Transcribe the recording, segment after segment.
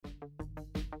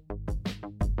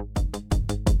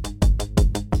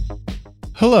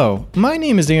Hello, my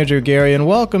name is Andrew Gary and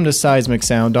welcome to Seismic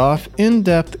Sound Off,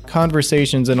 in-depth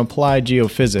conversations in applied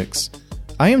geophysics.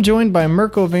 I am joined by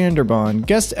Mirko van der Baan,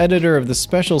 guest editor of the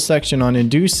special section on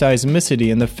induced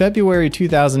seismicity in the February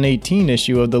 2018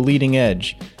 issue of The Leading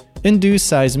Edge.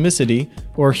 Induced seismicity,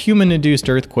 or human-induced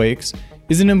earthquakes,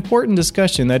 is an important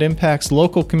discussion that impacts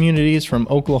local communities from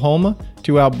Oklahoma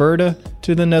to Alberta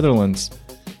to the Netherlands.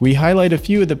 We highlight a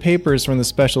few of the papers from the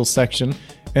special section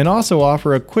and also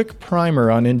offer a quick primer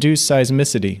on induced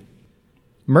seismicity.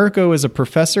 Mirko is a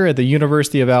professor at the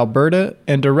University of Alberta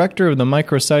and director of the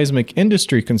Microseismic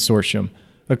Industry Consortium,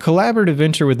 a collaborative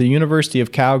venture with the University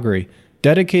of Calgary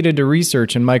dedicated to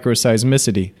research in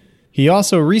microseismicity. He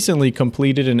also recently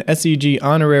completed an SEG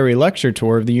honorary lecture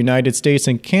tour of the United States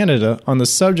and Canada on the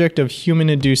subject of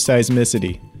human-induced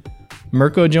seismicity.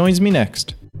 Mirko joins me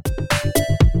next.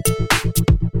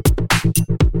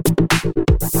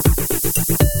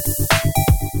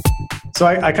 So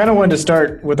I kind of wanted to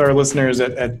start with our listeners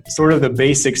at sort of the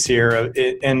basics here.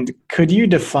 And could you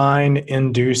define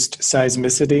induced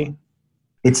seismicity?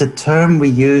 It's a term we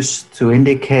use to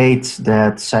indicate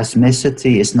that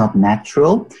seismicity is not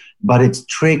natural, but it's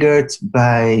triggered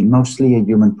by mostly a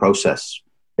human process.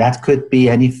 That could be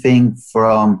anything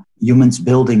from humans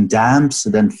building dams,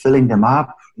 then filling them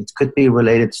up. It could be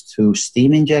related to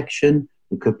steam injection.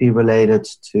 It could be related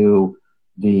to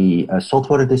the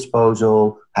saltwater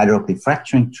disposal, hydraulic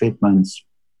fracturing treatments.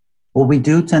 What we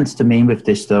do tend to mean with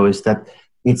this, though, is that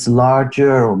it's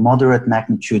larger or moderate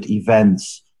magnitude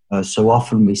events. So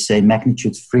often we say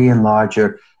magnitude 3 and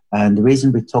larger. And the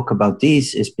reason we talk about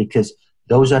these is because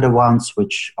those are the ones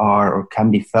which are or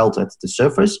can be felt at the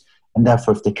surface. And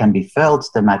therefore, if they can be felt,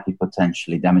 they might be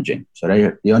potentially damaging. So they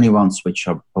are the only ones which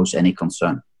pose any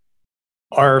concern.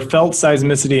 Are felt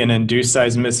seismicity and induced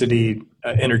seismicity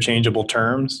interchangeable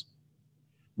terms?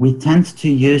 We tend to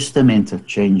use them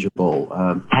interchangeable.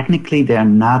 Technically, they're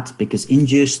not, because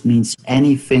induced means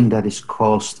anything that is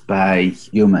caused by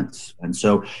humans. And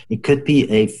so it could be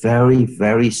a very,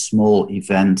 very small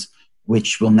event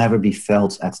which will never be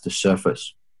felt at the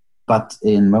surface. But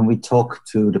when we talk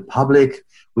to the public,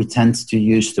 we tend to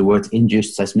use the word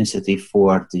induced seismicity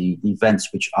for the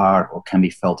events which are or can be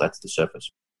felt at the surface.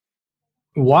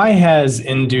 Why has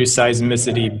induced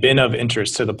seismicity been of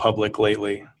interest to the public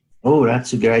lately? Oh,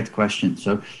 that's a great question.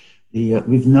 So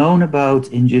we've known about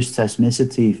induced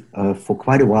seismicity for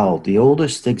quite a while. The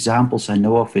oldest examples I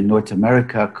know of in North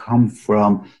America come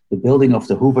from the building of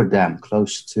the Hoover Dam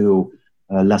close to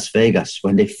Las Vegas.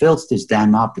 When they filled this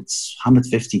dam up, it's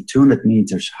 150, 200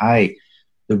 meters high.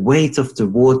 The weight of the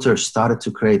water started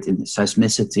to create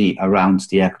seismicity around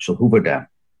the actual Hoover Dam.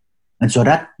 And so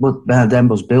that dam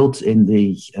was built in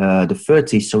the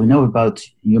 30s, so we know about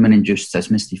human-induced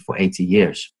seismicity for 80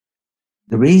 years.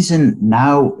 The reason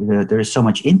now there is so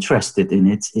much interest in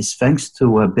it is thanks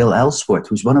to Bill Ellsworth,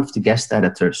 who's one of the guest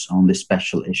editors on this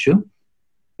special issue.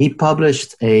 He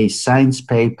published a science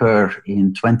paper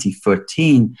in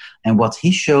 2013, and what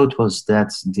he showed was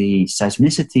that the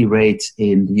seismicity rate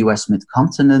in the US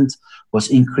mid-continent was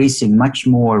increasing much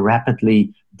more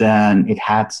rapidly than it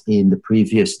had in the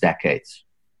previous decades.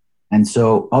 And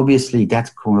so obviously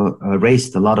that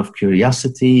raised a lot of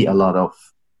curiosity, a lot of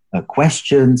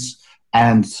questions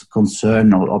and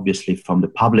concern, obviously, from the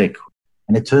public.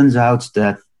 And it turns out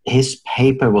that his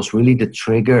paper was really the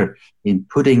trigger in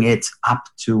putting it up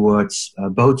towards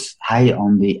both high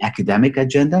on the academic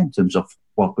agenda in terms of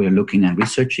what we're looking and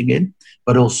researching in,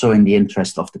 but also in the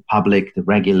interest of the public, the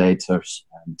regulators,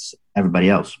 and everybody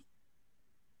else.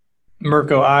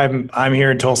 Mirko, I'm here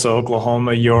in Tulsa,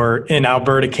 Oklahoma. You're in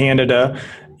Alberta, Canada.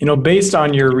 Based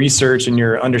on your research and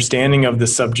your understanding of the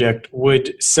subject,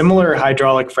 would similar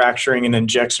hydraulic fracturing and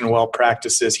injection well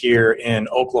practices here in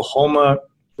Oklahoma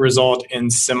result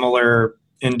in similar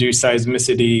induced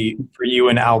seismicity for you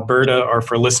in Alberta or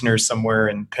for listeners somewhere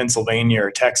in Pennsylvania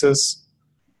or Texas?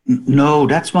 No,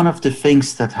 that's one of the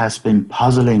things that has been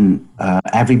puzzling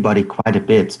everybody quite a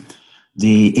bit.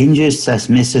 The induced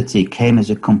seismicity came as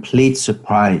a complete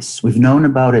surprise. We've known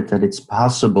about it, that it's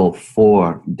possible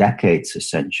for decades,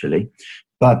 essentially.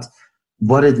 But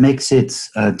what it makes it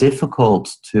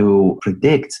difficult to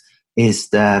predict is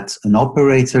that an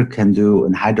operator can do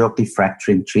an hydraulic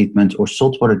fracturing treatment or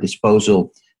saltwater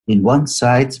disposal in one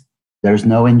site. There's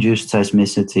no induced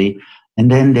seismicity. And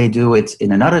then they do it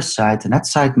in another site, and that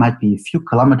site might be a few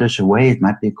kilometers away. It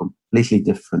might be a completely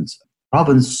different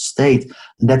province, state,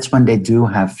 and that's when they do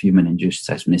have human-induced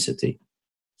seismicity.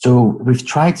 So we've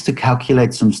tried to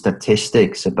calculate some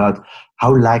statistics about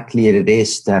how likely it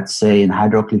is that, say, an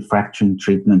hydraulic fracturing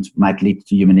treatment might lead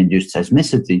to human-induced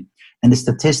seismicity, and the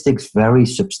statistics vary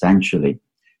substantially.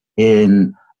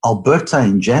 in Alberta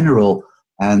in general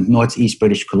and Northeast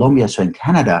British Columbia, so in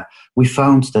Canada, we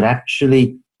found that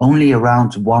actually only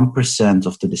around 1%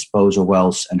 of the disposal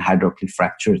wells and hydraulically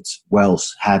fractured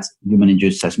wells had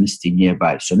human-induced seismicity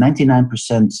nearby. So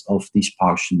 99% of these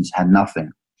portions had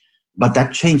nothing. But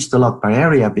that changed a lot per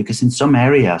area because in some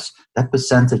areas, that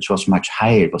percentage was much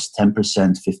higher. It was 10%,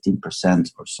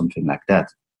 15%, or something like that.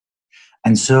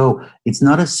 And so it's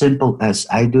not as simple as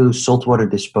I do saltwater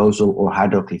disposal or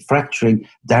hydraulically fracturing,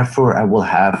 therefore I will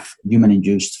have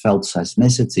human-induced felt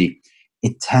seismicity.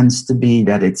 It tends to be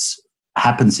that it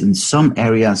happens in some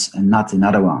areas and not in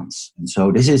other ones. And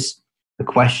so this is the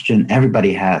question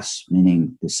everybody has,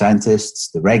 meaning the scientists,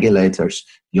 the regulators,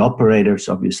 the operators,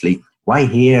 obviously. Why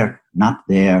here, not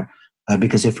there?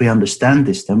 Because if we understand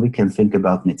this, then we can think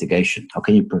about mitigation. How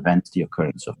can you prevent the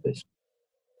occurrence of this?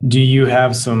 Do you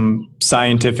have some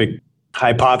scientific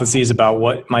hypotheses about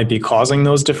what might be causing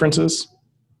those differences?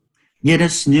 Yeah,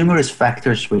 there's numerous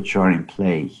factors which are in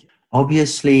play.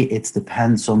 Obviously, it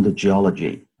depends on the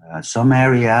geology. Some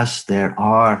areas, there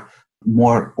are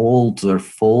more older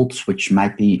faults which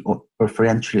might be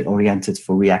preferentially oriented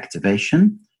for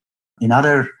reactivation. In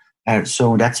other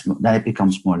so then it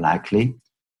becomes more likely.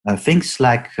 Things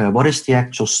like what is the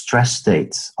actual stress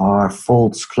state? Are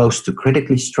faults close to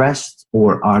critically stressed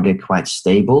or are they quite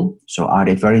stable? So are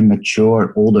they very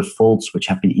mature, older faults which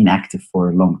have been inactive for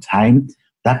a long time?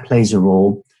 That plays a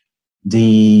role.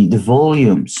 The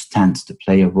volumes tend to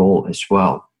play a role as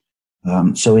well.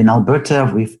 So in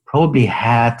Alberta, we've probably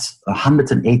had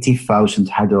 180,000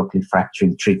 hydraulically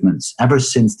fracturing treatments ever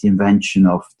since the invention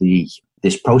of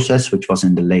this process, which was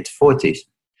in the late 40s.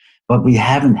 But we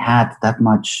haven't had that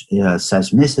much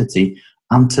seismicity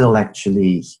until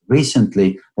actually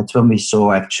recently. That's when we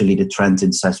saw actually the trend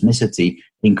in seismicity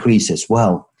increase as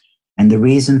well. And the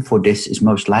reason for this is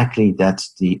most likely that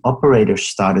the operators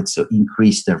started to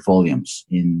increase their volumes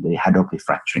in the hydraulically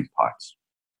fracturing parts.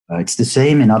 It's the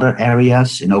same in other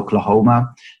areas. In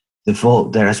Oklahoma,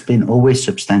 there has been always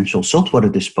substantial saltwater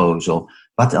disposal,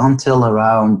 but until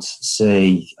around,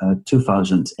 say,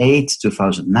 2008,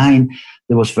 2009,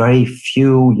 there was very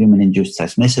few human-induced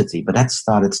seismicity, but that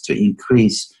started to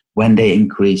increase when they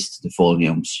increased the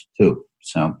volumes too.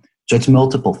 So it's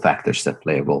multiple factors that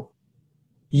play a role.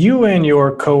 You and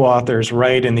your co-authors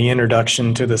write in the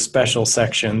introduction to the special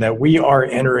section that we are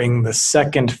entering the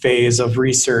second phase of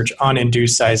research on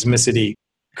induced seismicity.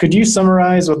 Could you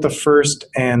summarize what the first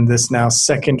and this now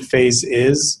second phase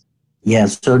is?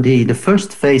 Yes, so the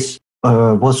first phase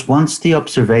was once the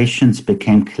observations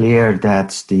became clear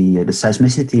that the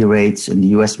seismicity rates in the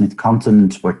US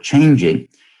mid-continent were changing.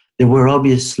 There were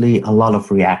obviously a lot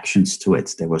of reactions to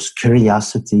it. There was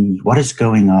curiosity, what is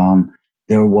going on?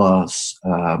 There was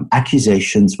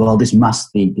accusations, well, this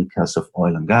must be because of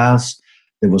oil and gas.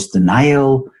 There was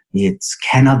denial. It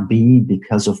cannot be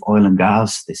because of oil and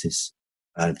gas. This is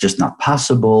just not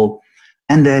possible.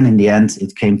 And then in the end,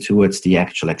 it came towards the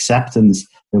actual acceptance.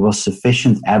 There was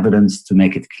sufficient evidence to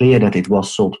make it clear that it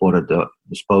was saltwater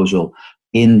disposal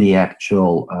in the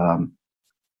actual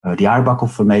the Arbuckle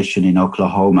Formation in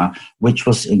Oklahoma, which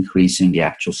was increasing the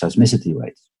actual seismicity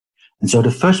rates. And so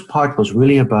the first part was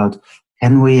really about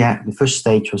the first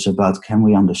stage was about, can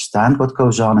we understand what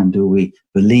goes on and do we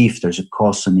believe there's a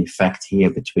cause and effect here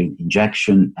between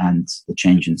injection and the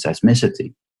change in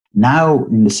seismicity? Now,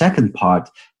 in the second part,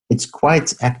 it's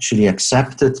quite actually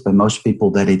accepted by most people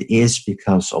that it is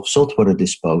because of saltwater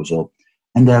disposal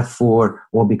and therefore,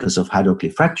 or because of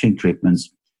hydraulically fracturing treatments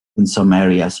in some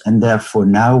areas. And therefore,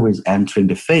 now we're entering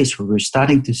the phase where we're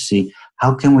starting to see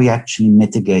how can we actually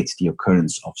mitigate the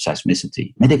occurrence of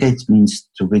seismicity? Mitigate means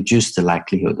to reduce the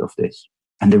likelihood of this.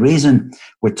 And the reason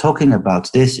we're talking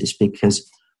about this is because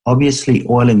obviously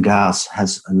oil and gas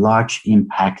has a large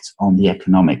impact on the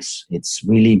economics. It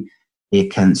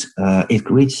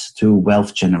leads to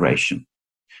wealth generation.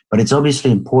 But it's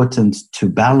obviously important to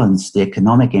balance the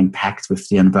economic impact with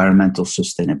the environmental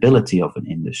sustainability of an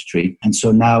industry. And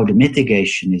so now the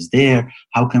mitigation is there.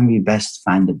 How can we best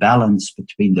find the balance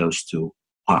between those two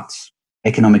parts?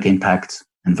 Economic impact,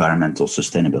 environmental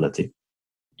sustainability.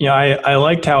 Yeah, I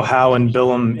liked how Howe and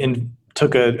Billum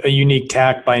took a unique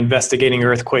tack by investigating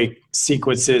earthquake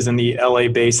sequences in the LA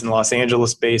basin, Los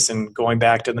Angeles basin, going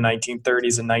back to the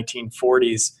 1930s and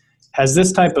 1940s. Has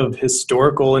this type of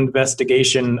historical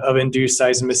investigation of induced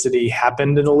seismicity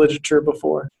happened in the literature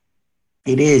before?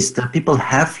 It is. The people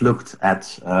have looked at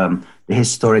the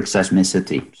historic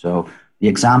seismicity. So the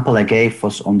example I gave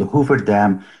was on the Hoover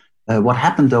Dam. What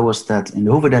happened though was that in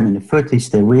the Hoover Dam in the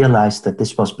 30s, they realized that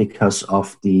this was because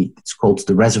of it's called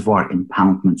the reservoir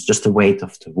impoundments, just the weight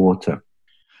of the water.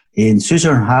 In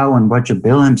Susan Howe and Roger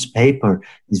Bilham's paper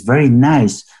is very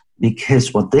nice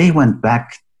because what they went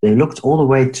back, they looked all the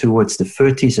way towards the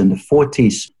 30s and the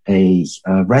 40s,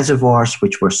 reservoirs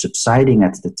which were subsiding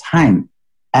at the time.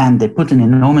 And they put an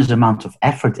enormous amount of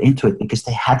effort into it because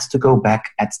they had to go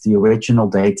back at the original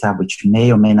data, which may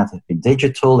or may not have been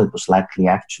digital. It was likely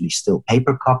actually still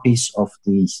paper copies of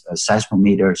these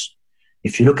seismometers.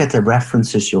 If you look at the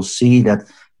references, you'll see that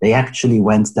they actually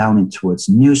went down in towards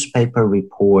newspaper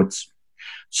reports.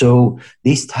 So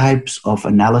these types of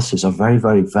analysis are very,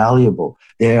 very valuable.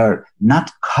 They are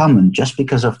not common just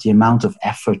because of the amount of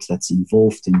effort that's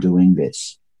involved in doing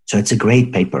this. So it's a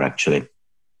great paper, actually.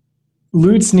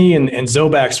 Lutzni and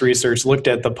Zobak's research looked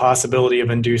at the possibility of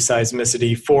induced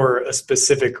seismicity for a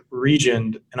specific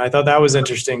region. And I thought that was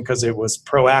interesting because it was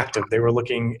proactive. They were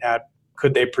looking at,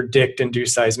 could they predict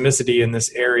induced seismicity in this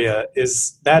area?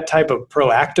 Is that type of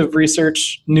proactive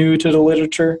research new to the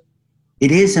literature?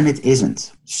 It is and it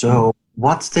isn't. So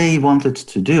what they wanted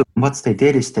to do, what they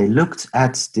did is they looked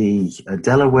at the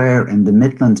Delaware and the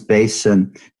Midland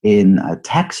Basin in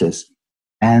Texas.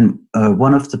 And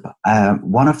one of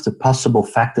the possible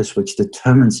factors which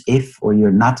determines if or you're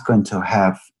not going to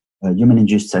have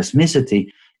human-induced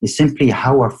seismicity is simply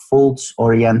how are faults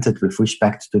oriented with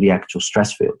respect to the actual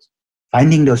stress field.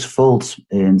 Finding those faults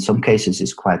in some cases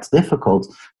is quite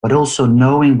difficult, but also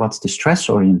knowing what the stress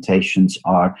orientations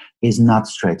are is not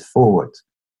straightforward.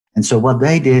 And so what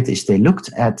they did is they looked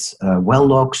at well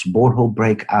logs, borehole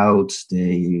breakouts,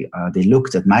 they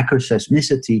looked at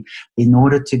microseismicity in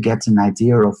order to get an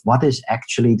idea of what is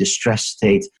actually the stress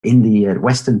state in the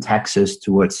western Texas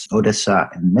towards Odessa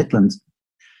and Midland.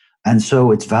 And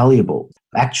so it's valuable.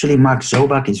 Actually, Mark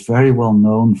Zobak is very well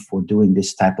known for doing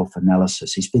this type of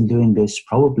analysis. He's been doing this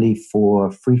probably for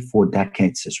 3-4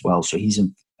 decades as well. So he's a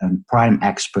prime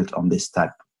expert on this type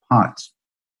of parts.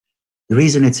 The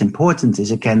reason it's important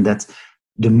is, again, that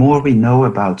the more we know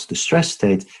about the stress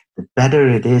state, the better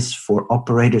it is for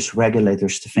operators,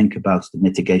 regulators to think about the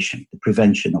mitigation, the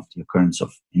prevention of the occurrence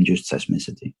of induced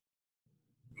seismicity.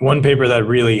 One paper that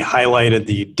really highlighted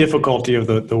the difficulty of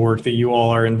the work that you all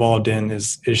are involved in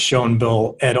is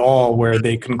Schoenbill et al., where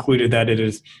they concluded that it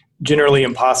is generally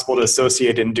impossible to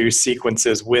associate induced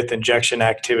sequences with injection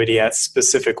activity at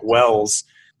specific wells.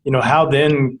 How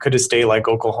then could a state like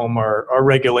Oklahoma or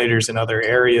regulators in other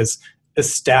areas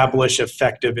establish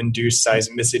effective induced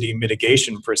seismicity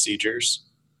mitigation procedures?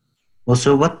 Well,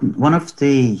 so one of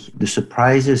the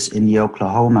surprises in the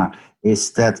Oklahoma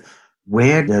is that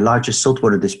where the largest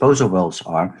saltwater disposal wells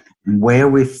are and where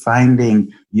we're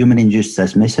finding human-induced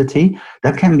seismicity,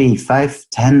 that can be 5,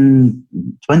 10,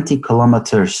 20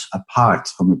 kilometers apart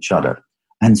from each other.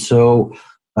 And so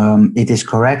it is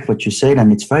correct what you said,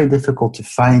 and it's very difficult to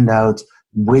find out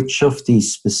which of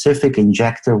these specific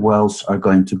injector wells are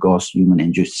going to cause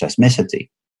human-induced seismicity.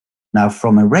 Now,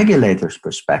 from a regulator's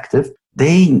perspective,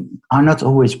 they are not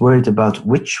always worried about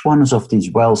which ones of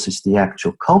these wells is the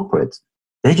actual culprit.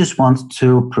 They just want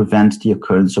to prevent the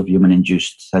occurrence of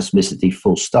human-induced seismicity,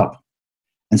 full stop.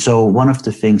 And so one of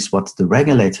the things what the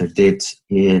regulator did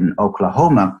in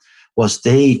Oklahoma was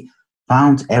they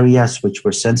found areas which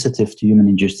were sensitive to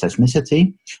human-induced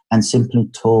seismicity and simply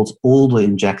told all the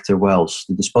injector wells,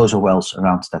 the disposal wells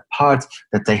around that part,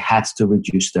 that they had to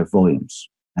reduce their volumes.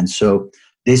 And so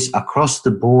this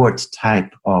across-the-board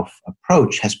type of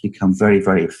approach has become very,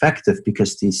 very effective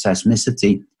because the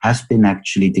seismicity has been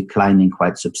actually declining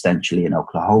quite substantially in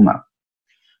Oklahoma.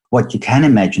 What you can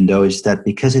imagine, though, is that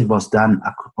because it was done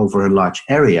over a large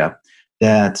area,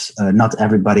 that not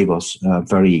everybody was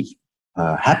very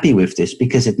happy with this,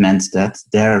 because it meant that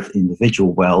their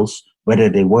individual wells, whether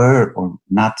they were or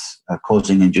not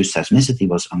causing induced seismicity,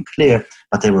 was unclear,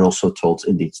 but they were also told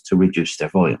indeed to reduce their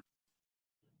volume.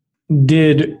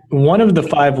 Did one of the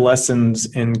 5 lessons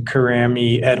in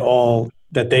Karami et al.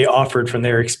 That they offered from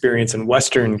their experience in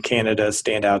Western Canada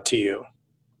stand out to you?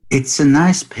 It's a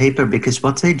nice paper because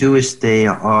what they do is they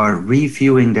are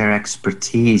reviewing their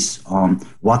expertise on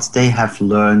what they have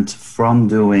learned from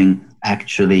doing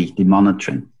actually the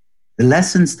monitoring. The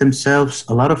lessons themselves,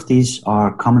 a lot of these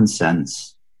are common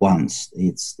sense ones.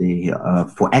 It's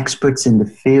for experts in the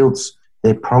fields,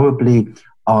 they probably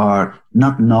are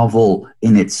not novel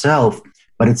in itself,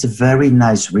 but it's a very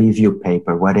nice review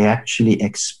paper where they actually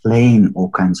explain all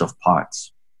kinds of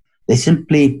parts. They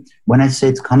simply, when I say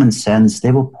it's common sense,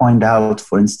 they will point out,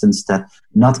 for instance, that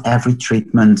not every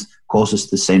treatment causes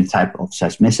the same type of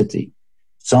seismicity.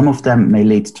 Some of them may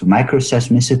lead to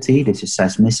microseismicity. This is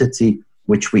seismicity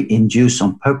which we induce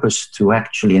on purpose to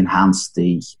actually enhance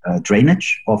the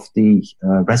drainage of the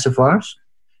reservoirs.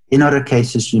 In other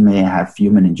cases, you may have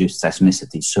human-induced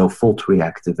seismicity, so fault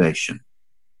reactivation.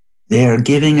 They're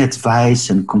giving advice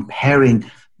and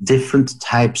comparing different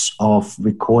types of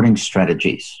recording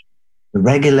strategies. The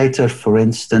regulator, for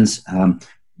instance,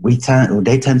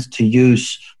 they tend to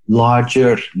use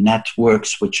larger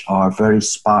networks which are very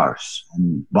sparse.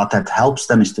 And what that helps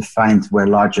them is to find where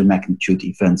larger magnitude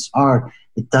events are.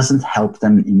 It doesn't help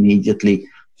them immediately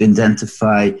to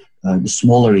identify the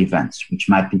smaller events, which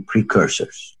might be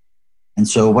precursors. And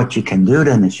so what you can do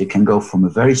then is you can go from a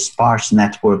very sparse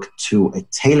network to a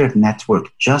tailored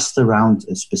network just around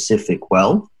a specific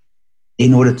well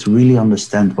in order to really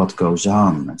understand what goes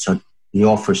on. And so the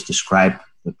authors describe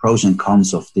the pros and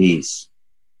cons of these.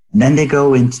 And then they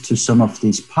go into some of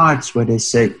these parts where they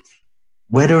say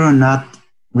whether or not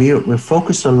we're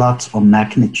focused a lot on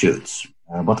magnitudes.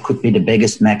 What could be the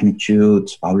biggest magnitude?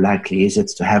 How likely is it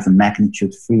to have a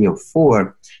magnitude 3 or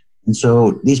 4? And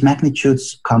so these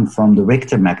magnitudes come from the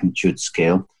Richter magnitude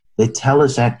scale. They tell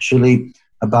us actually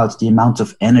about the amount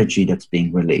of energy that's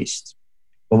being released.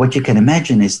 But what you can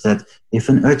imagine is that if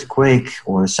an earthquake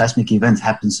or a seismic event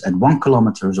happens at 1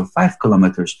 kilometer or 5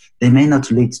 kilometers, they may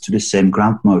not lead to the same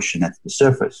ground motion at the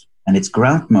surface. And it's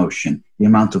ground motion, the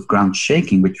amount of ground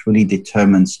shaking, which really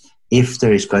determines if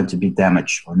there is going to be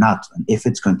damage or not, and if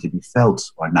it's going to be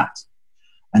felt or not.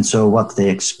 And so what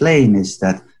they explain is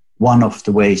that one of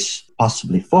the ways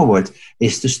possibly forward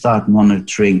is to start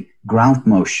monitoring ground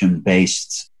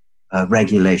motion-based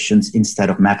regulations instead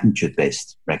of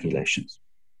magnitude-based regulations.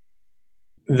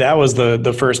 That was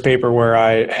the first paper where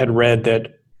I had read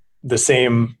that the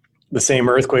same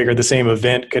earthquake or the same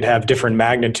event could have different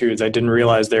magnitudes. I didn't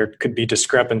realize there could be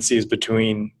discrepancies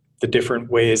between the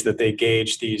different ways that they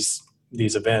gauge these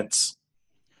events.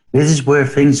 This is where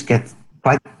things get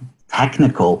quite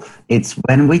technical. It's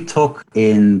when we talk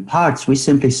in parts, we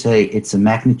simply say it's a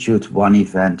magnitude 1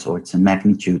 event or it's a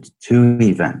magnitude 2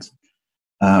 event.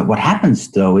 What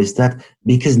happens though is that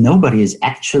because nobody is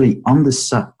actually on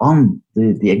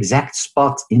the exact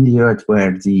spot in the earth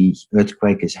where the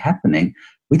earthquake is happening,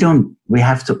 we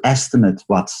have to estimate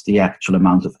what the actual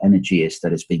amount of energy is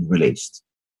that is being released.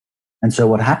 And so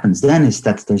what happens then is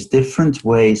that there's different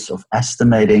ways of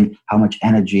estimating how much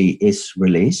energy is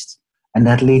released, and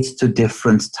that leads to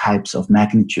different types of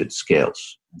magnitude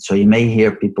scales. And so you may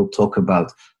hear people talk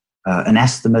about an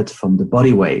estimate from the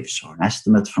body waves, or an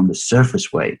estimate from the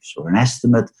surface waves, or an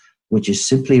estimate which is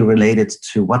simply related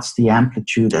to what's the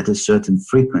amplitude at a certain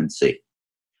frequency.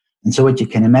 And so what you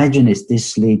can imagine is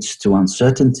this leads to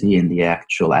uncertainty in the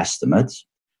actual estimates.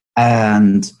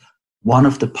 And one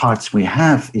of the parts we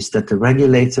have is that the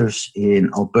regulators in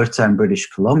Alberta and British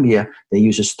Columbia, they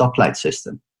use a stoplight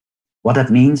system. What that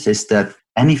means is that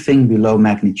anything below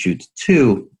magnitude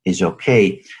 2 is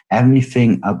okay.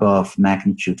 Anything above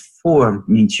magnitude 4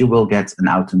 means you will get an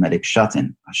automatic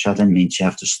shut-in. A shut-in means you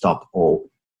have to stop all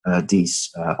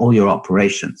your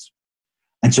operations.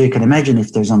 And so you can imagine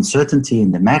if there's uncertainty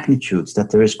in the magnitudes, that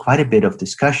there is quite a bit of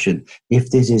discussion if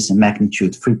this is a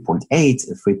magnitude 3.8,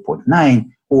 a 3.9,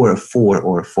 or a 4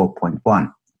 or a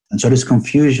 4.1. And so there's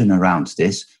confusion around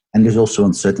this, and there's also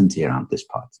uncertainty around this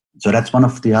part. So that's one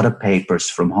of the other papers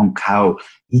from Hong Kao.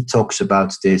 He talks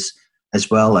about this, as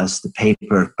well as the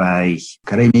paper by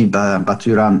Karimi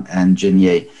Baturan and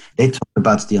Genier. They talk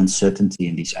about the uncertainty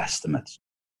in these estimates.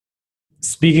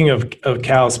 Speaking of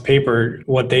Cal's paper,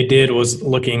 what they did was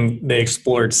they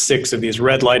explored 6 of these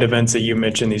red light events that you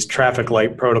mentioned, these traffic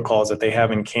light protocols that they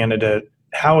have in Canada.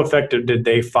 How effective did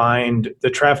they find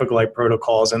the traffic light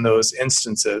protocols in those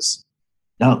instances?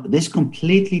 Now, this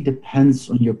completely depends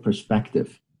on your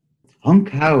perspective. Hong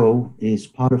Kao is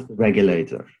part of the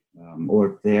regulator,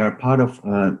 or they are part of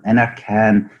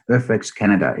NRCan, Earthworks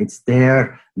Canada. It's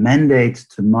their mandate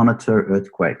to monitor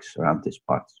earthquakes around this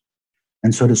part.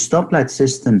 And so the stoplight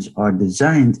systems are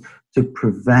designed to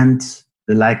prevent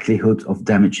the likelihood of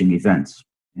damaging events.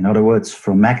 In other words,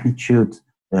 from magnitude,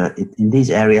 in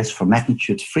these areas, from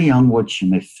magnitude 3 onwards, you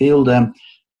may feel them.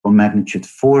 From magnitude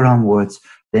 4 onwards,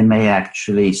 they may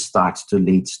actually start to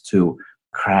lead to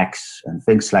cracks and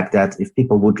things like that if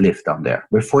people would live down there.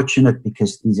 We're fortunate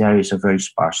because these areas are very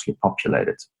sparsely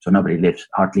populated, so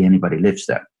hardly anybody lives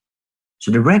there. So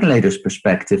the regulator's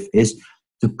perspective is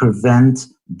to prevent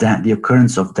the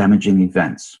occurrence of damaging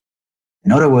events.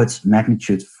 In other words,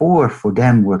 magnitude 4 for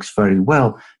them works very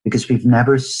well because we've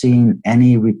never seen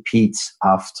any repeats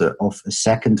of a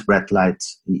second red light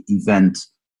event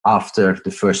after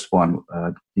the first one.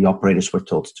 The operators were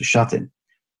told to shut in.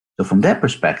 So from their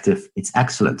perspective, it's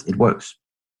excellent. It works.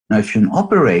 Now, if you're an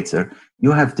operator,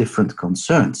 you have different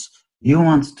concerns. You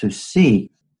want to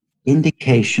see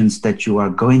indications that you are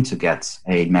going to get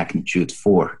a magnitude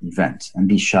 4 event and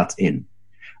be shut in.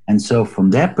 And so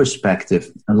from their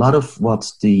perspective, a lot of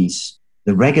what the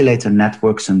regulator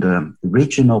networks and the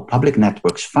regional public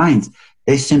networks find,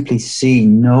 they simply see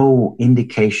no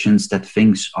indications that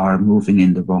things are moving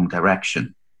in the wrong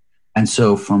direction. And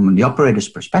so from the operator's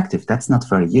perspective, that's not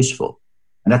very useful.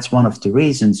 And that's one of the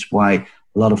reasons why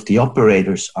a lot of the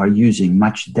operators are using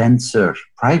much denser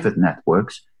private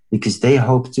networks, because they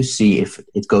hope to see if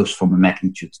it goes from a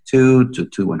magnitude 2 to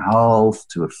 2.5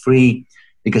 to a 3,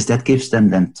 because that gives them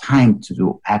then time to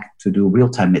do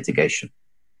real-time mitigation.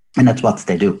 And that's what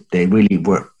they do. They really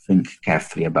think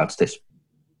carefully about this.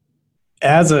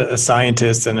 As a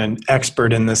scientist and an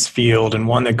expert in this field and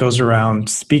one that goes around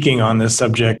speaking on this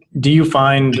subject, do you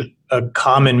find a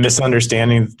common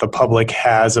misunderstanding that the public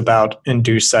has about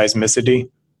induced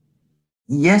seismicity?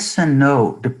 Yes and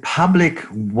no. The public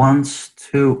wants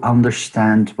to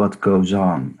understand what goes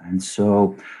on. And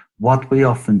so what we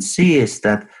often see is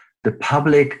that the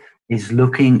public is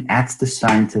looking at the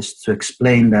scientists to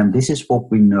explain them, this is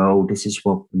what we know, this is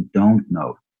what we don't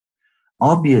know.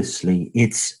 Obviously,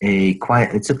 it's a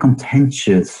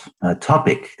contentious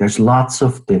topic. There's lots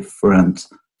of different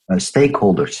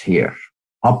stakeholders here.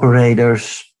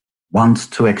 Operators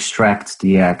want to extract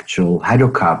the actual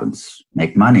hydrocarbons,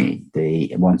 make money.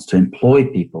 They want to employ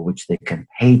people, which they can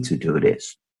pay to do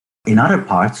this. In other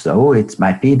parts, though, it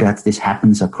might be that this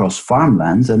happens across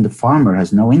farmlands and the farmer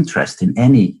has no interest in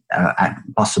any,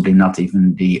 possibly not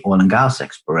even the oil and gas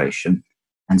exploration,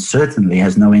 and certainly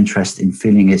has no interest in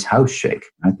feeling his house shake.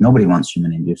 Right? Nobody wants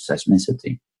human-induced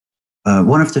seismicity.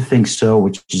 One of the things,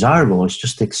 which is desirable, is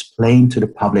just to explain to the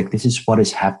public, this is what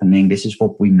is happening, this is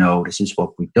what we know, this is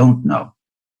what we don't know.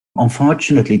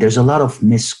 Unfortunately, there's a lot of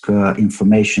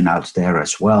misinformation out there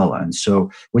as well. And so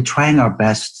we're trying our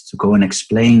best to go and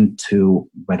explain to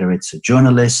whether it's a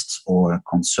journalist or a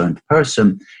concerned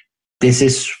person, this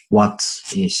is what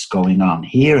is going on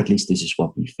here. At least this is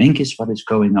what we think is what is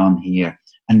going on here.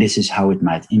 And this is how it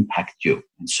might impact you.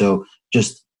 And so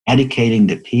just educating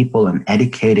the people and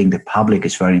educating the public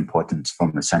is very important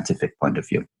from a scientific point of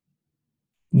view.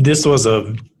 This was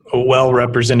a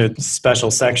well-represented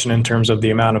special section in terms of the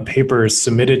amount of papers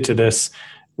submitted to this.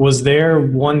 Was there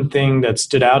one thing that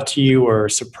stood out to you or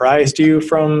surprised you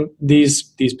from these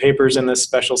papers in this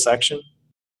special section?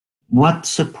 What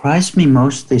surprised me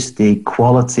most is the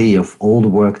quality of all the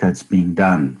work that's being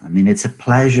done. I mean, it's a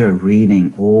pleasure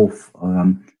reading all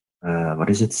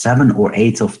 7 or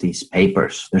 8 of these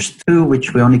papers. There's 2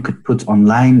 which we only could put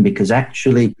online because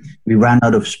actually we ran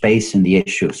out of space in the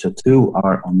issue. So 2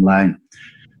 are online.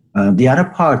 The other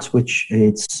parts, which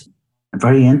it's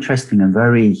very interesting and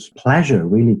very pleasure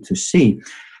really to see,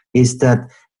 is that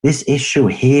this issue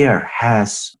here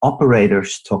has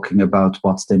operators talking about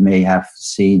what they may have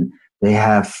seen. They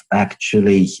have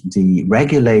actually the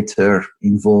regulator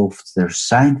involved, there's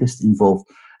scientists involved.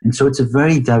 And so it's a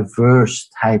very diverse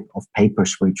type of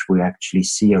papers which we actually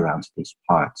see around these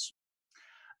parts.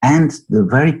 And the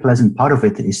very pleasant part of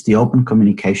it is the open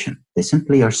communication. They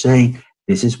simply are saying,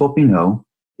 this is what we know,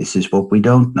 this is what we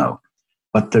don't know.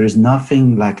 But there is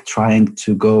nothing like trying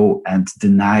to go and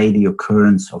deny the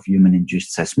occurrence of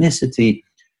human-induced seismicity.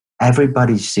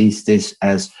 Everybody sees this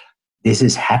as, this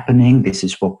is happening, this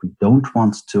is what we don't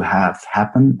want to have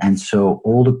happen. And so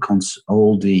all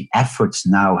the efforts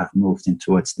now have moved in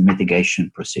towards the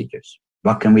mitigation procedures.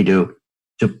 What can we do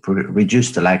to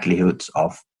reduce the likelihood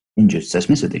of induced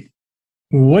seismicity?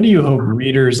 What do you hope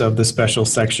readers of the special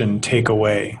section take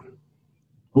away?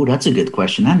 Oh, that's a good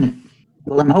question. And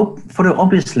well,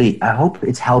 I hope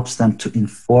it helps them to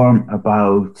inform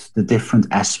about the different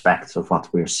aspects of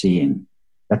what we're seeing.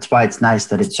 That's why it's nice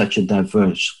that it's such a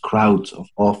diverse crowd of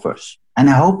authors. And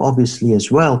I hope, obviously,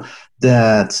 as well,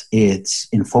 that it's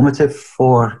informative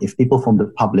for if people from the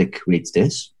public read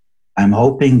this. I'm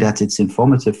hoping that it's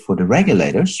informative for the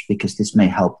regulators, because this may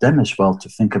help them as well to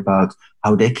think about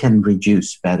how they can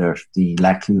reduce better the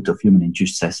likelihood of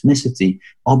human-induced seismicity,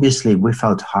 obviously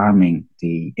without harming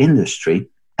the industry.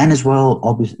 And as well,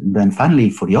 then finally,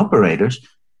 for the operators,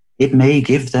 it may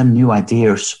give them new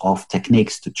ideas of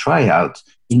techniques to try out,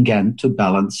 again, to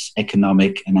balance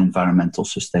economic and environmental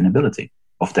sustainability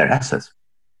of their assets.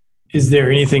 Is there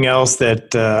anything else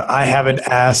that I haven't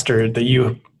asked or that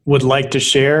you would like to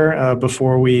share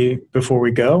before we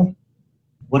go?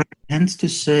 What I tend to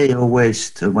say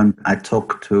always when I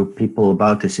talk to people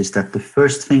about this is that the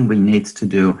first thing we need to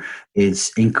do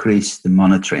is increase the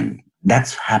monitoring.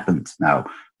 That's happened now.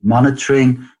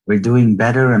 Monitoring, we're doing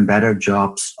better and better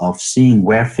jobs of seeing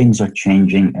where things are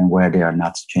changing and where they are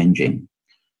not changing.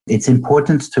 It's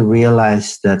important to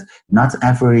realize that not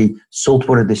every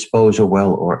saltwater disposal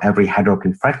well or every hydraulic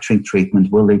refracturing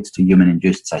treatment will lead to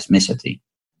human-induced seismicity.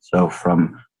 So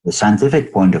from the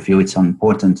scientific point of view, it's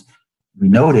important we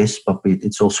know this, but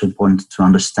it's also important to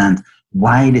understand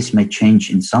why this may change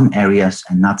in some areas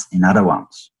and not in other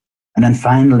ones. And then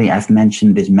finally, I've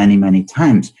mentioned this many, many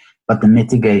times, but the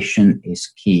mitigation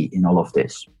is key in all of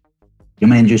this.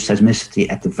 Human-induced seismicity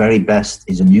at the very best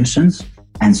is a nuisance,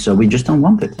 and so we just don't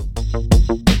want it.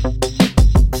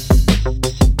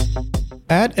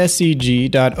 At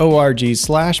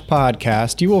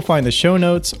scg.org/podcast, you will find the show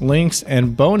notes, links,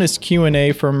 and bonus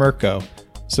Q&A from Mirko.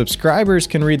 Subscribers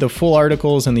can read the full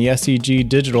articles in the SCG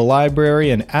digital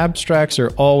library, and abstracts are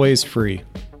always free.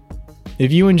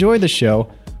 If you enjoy the show,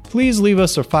 please leave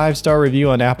us a 5-star review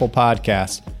on Apple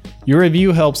Podcasts. Your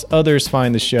review helps others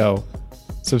find the show.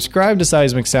 Subscribe to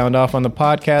Seismic Sound Off on the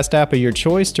podcast app of your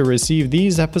choice to receive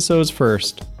these episodes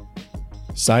first.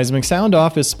 Seismic Sound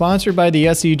Off is sponsored by the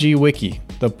SEG Wiki,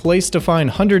 the place to find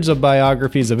hundreds of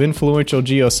biographies of influential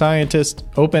geoscientists,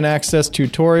 open access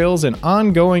tutorials, and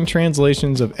ongoing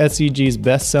translations of SEG's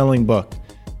best-selling book.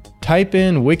 Type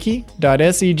in wiki.seg.org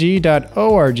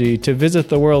to visit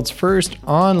the world's first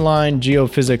online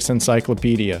geophysics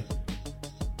encyclopedia.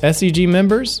 SEG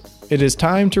members, it is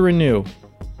time to renew.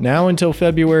 Now until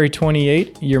February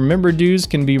 28, your member dues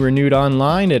can be renewed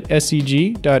online at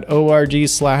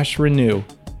seg.org/renew.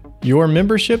 Your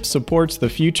membership supports the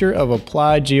future of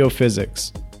applied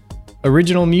geophysics.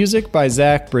 Original music by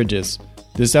Zach Bridges.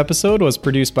 This episode was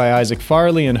produced by Isaac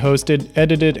Farley and hosted,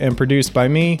 edited, and produced by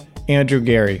me, Andrew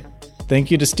Gary. Thank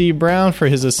you to Steve Brown for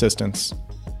his assistance.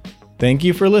 Thank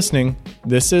you for listening.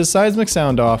 This is Seismic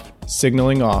Sound Off,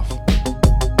 signaling off.